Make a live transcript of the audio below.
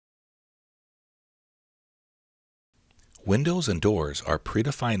Windows and doors are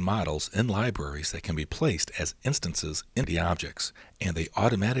predefined models in libraries that can be placed as instances in the objects, and they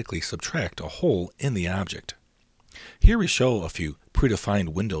automatically subtract a hole in the object. Here we show a few predefined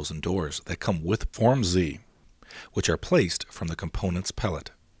windows and doors that come with formZ, which are placed from the components palette.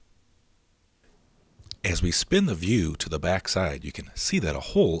 As we spin the view to the back side, you can see that a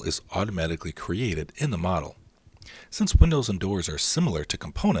hole is automatically created in the model. Since windows and doors are similar to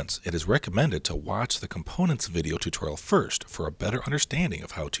components, it is recommended to watch the components video tutorial first for a better understanding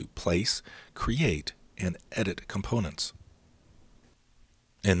of how to place, create, and edit components.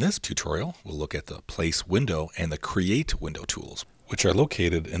 In this tutorial, we'll look at the Place Window and the Create Window tools, which are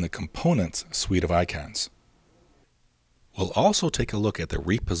located in the Components suite of icons. We'll also take a look at the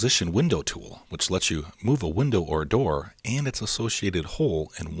Reposition Window tool, which lets you move a window or door and its associated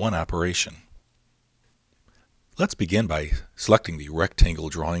hole in one operation. Let's begin by selecting the Rectangle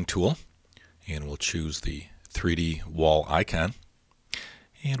Drawing tool, and we'll choose the 3D wall icon,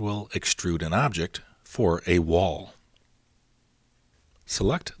 and we'll extrude an object for a wall.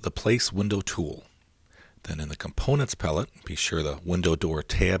 Select the Place Window tool. Then in the Components palette, be sure the Window Door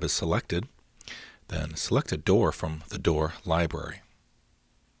tab is selected. Then select a door from the Door library.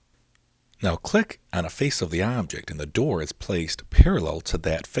 Now click on a face of the object, and the door is placed parallel to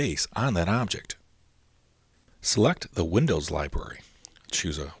that face on that object. Select the Windows library.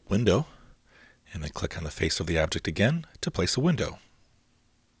 Choose a window, and then click on the face of the object again to place a window.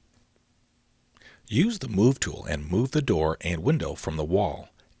 Use the Move tool and move the door and window from the wall,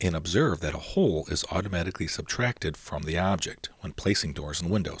 and observe that a hole is automatically subtracted from the object when placing doors and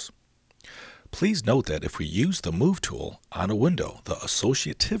windows. Please note that if we use the Move tool on a window, the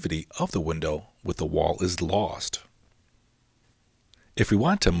associativity of the window with the wall is lost. If we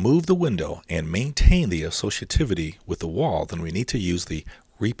want to move the window and maintain the associativity with the wall, then we need to use the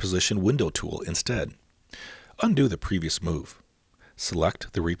Reposition Window tool instead. Undo the previous move.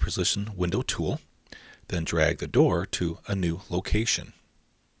 Select the Reposition Window tool, then drag the door to a new location.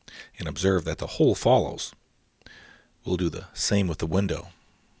 And observe that the hole follows. We'll do the same with the window.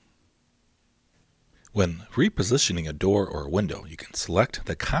 When repositioning a door or a window, you can select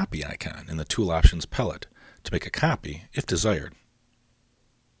the Copy icon in the Tool Options palette to make a copy if desired.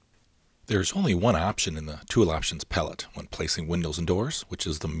 There's only one option in the Tool Options palette when placing windows and doors, which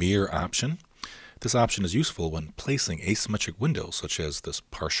is the Mirror option. This option is useful when placing asymmetric windows, such as this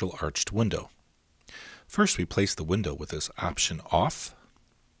partial arched window. First, we place the window with this option off.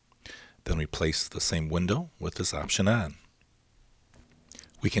 Then we place the same window with this option on.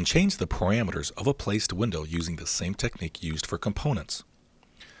 We can change the parameters of a placed window using the same technique used for components.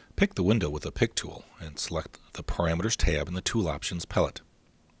 Pick the window with the Pick tool and select the Parameters tab in the Tool Options palette.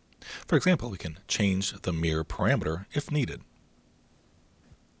 For example, we can change the mirror parameter if needed.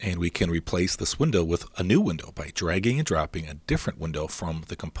 And we can replace this window with a new window by dragging and dropping a different window from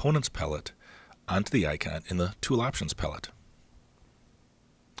the Components palette onto the icon in the Tool Options palette.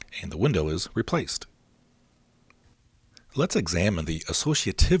 And the window is replaced. Let's examine the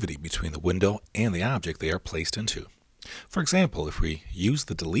associativity between the window and the object they are placed into. For example, if we use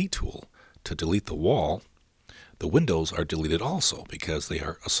the Delete tool to delete the wall, the windows are deleted also because they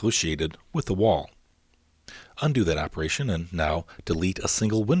are associated with the wall. Undo that operation and now delete a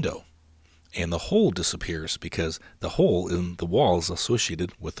single window. And the hole disappears because the hole in the wall is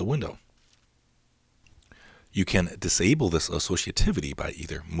associated with the window. You can disable this associativity by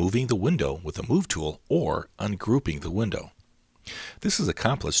either moving the window with the Move tool or ungrouping the window. This is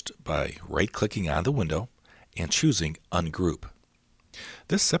accomplished by right-clicking on the window and choosing Ungroup.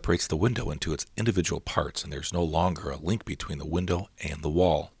 This separates the window into its individual parts, and there's no longer a link between the window and the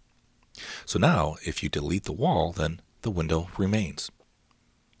wall. So now, if you delete the wall, then the window remains.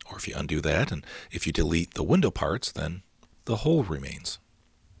 Or if you undo that, and if you delete the window parts, then the hole remains.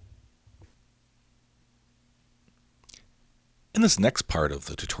 In this next part of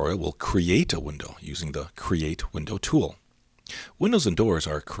the tutorial, we'll create a window using the Create Window tool. Windows and doors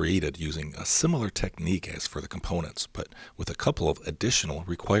are created using a similar technique as for the components, but with a couple of additional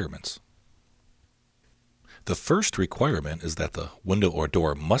requirements. The first requirement is that the window or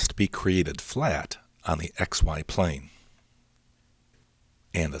door must be created flat on the XY plane.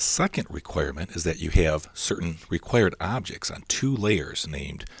 And the second requirement is that you have certain required objects on two layers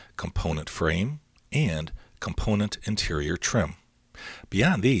named Component Frame and Component Interior Trim.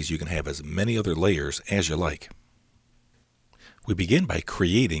 Beyond these, you can have as many other layers as you like. We begin by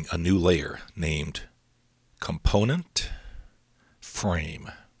creating a new layer named Component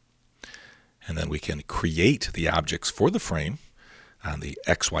Frame. And then we can create the objects for the frame on the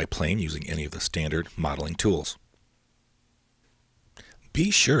XY plane using any of the standard modeling tools. Be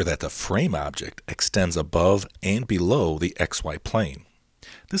sure that the frame object extends above and below the XY plane.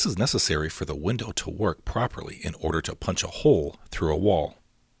 This is necessary for the window to work properly in order to punch a hole through a wall.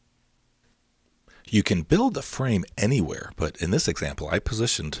 You can build the frame anywhere, but in this example I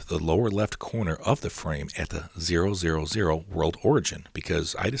positioned the lower left corner of the frame at the 000 world origin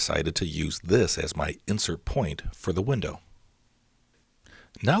because I decided to use this as my insert point for the window.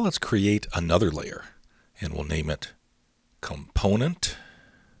 Now let's create another layer, and we'll name it Component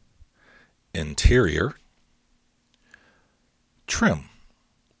Interior Trim.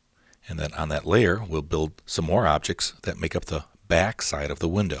 And then on that layer we'll build some more objects that make up the back side of the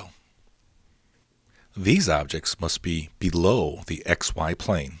window. These objects must be below the XY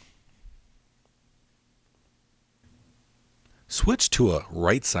plane. Switch to a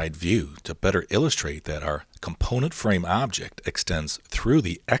right side view to better illustrate that our component frame object extends through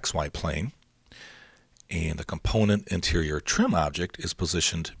the XY plane and the component interior trim object is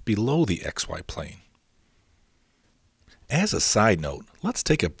positioned below the XY plane. As a side note, let's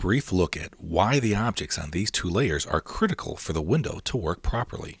take a brief look at why the objects on these two layers are critical for the window to work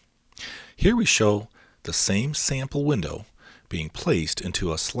properly. Here we show the same sample window being placed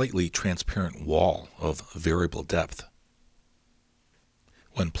into a slightly transparent wall of variable depth.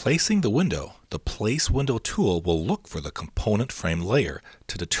 When placing the window, the Place Window tool will look for the component frame layer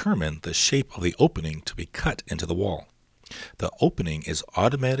to determine the shape of the opening to be cut into the wall. The opening is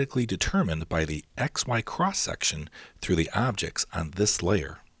automatically determined by the XY cross-section through the objects on this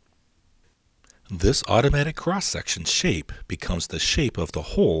layer. This automatic cross-section shape becomes the shape of the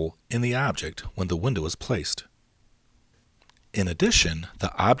hole in the object when the window is placed. In addition,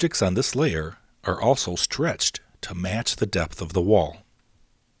 the objects on this layer are also stretched to match the depth of the wall.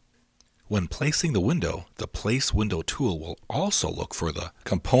 When placing the window, the Place Window tool will also look for the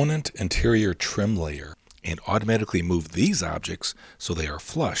Component Interior Trim layer and automatically move these objects so they are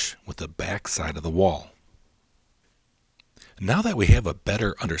flush with the back side of the wall. Now that we have a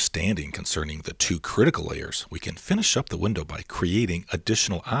better understanding concerning the two critical layers, we can finish up the window by creating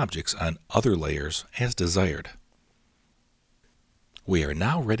additional objects on other layers as desired. We are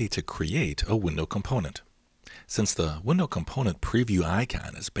now ready to create a window component. Since the window component preview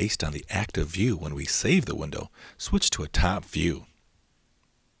icon is based on the active view when we save the window, switch to a top view.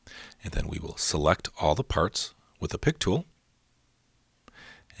 And then we will select all the parts with the pick tool,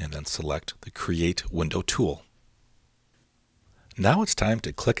 and then select the Create Window tool. Now it's time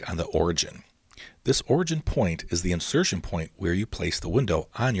to click on the origin. This origin point is the insertion point where you place the window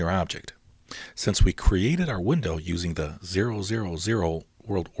on your object. Since we created our window using the 000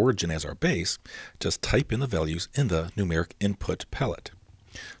 world origin as our base, just type in the values in the numeric input palette.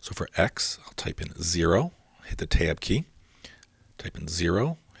 So for X, I'll type in 0, hit the Tab key, type in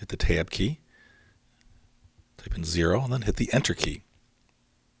 0, hit the Tab key, type in 0, and then hit the Enter key.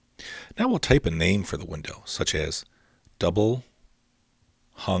 Now we'll type a name for the window, such as Double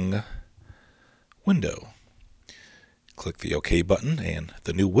Hung Window. Click the OK button and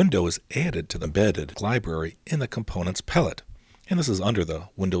the new window is added to the embedded library in the Components palette, and this is under the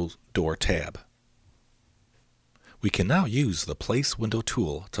Windows Door tab. We can now use the Place Window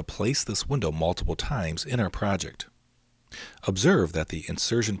tool to place this window multiple times in our project. Observe that the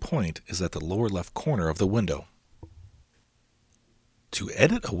insertion point is at the lower left corner of the window. To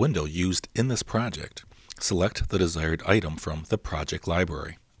edit a window used in this project, select the desired item from the project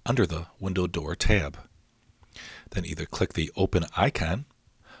library under the Window Door tab. Then either click the Open icon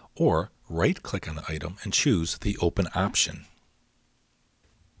or right-click on the item and choose the Open option.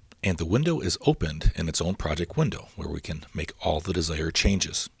 And the window is opened in its own project window where we can make all the desired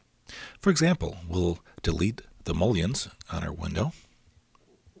changes. For example, we'll delete the mullions on our window.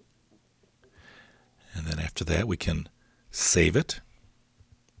 And then after that we can save it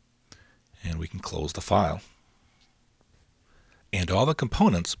and we can close the file. And all the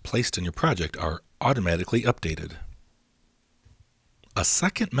components placed in your project are automatically updated. A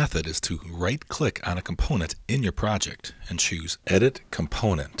second method is to right-click on a component in your project and choose Edit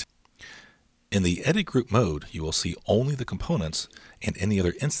Component. In the Edit Group mode, you will see only the components and any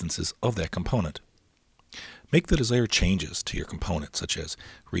other instances of that component. Make the desired changes to your component, such as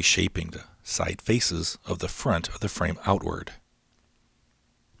reshaping the side faces of the front of the frame outward.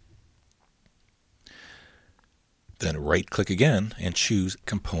 Then right-click again and choose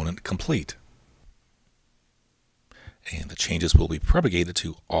Component Complete. And the changes will be propagated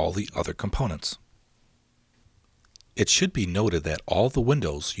to all the other components. It should be noted that all the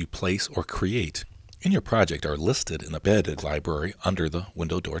windows you place or create in your project are listed in the embedded library under the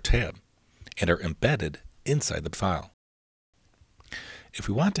Window Door tab and are embedded inside the file. If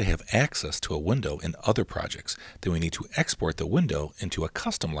we want to have access to a window in other projects, then we need to export the window into a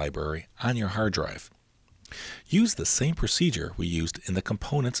custom library on your hard drive. Use the same procedure we used in the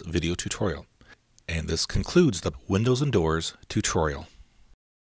components video tutorial. And this concludes the Windows and Doors tutorial.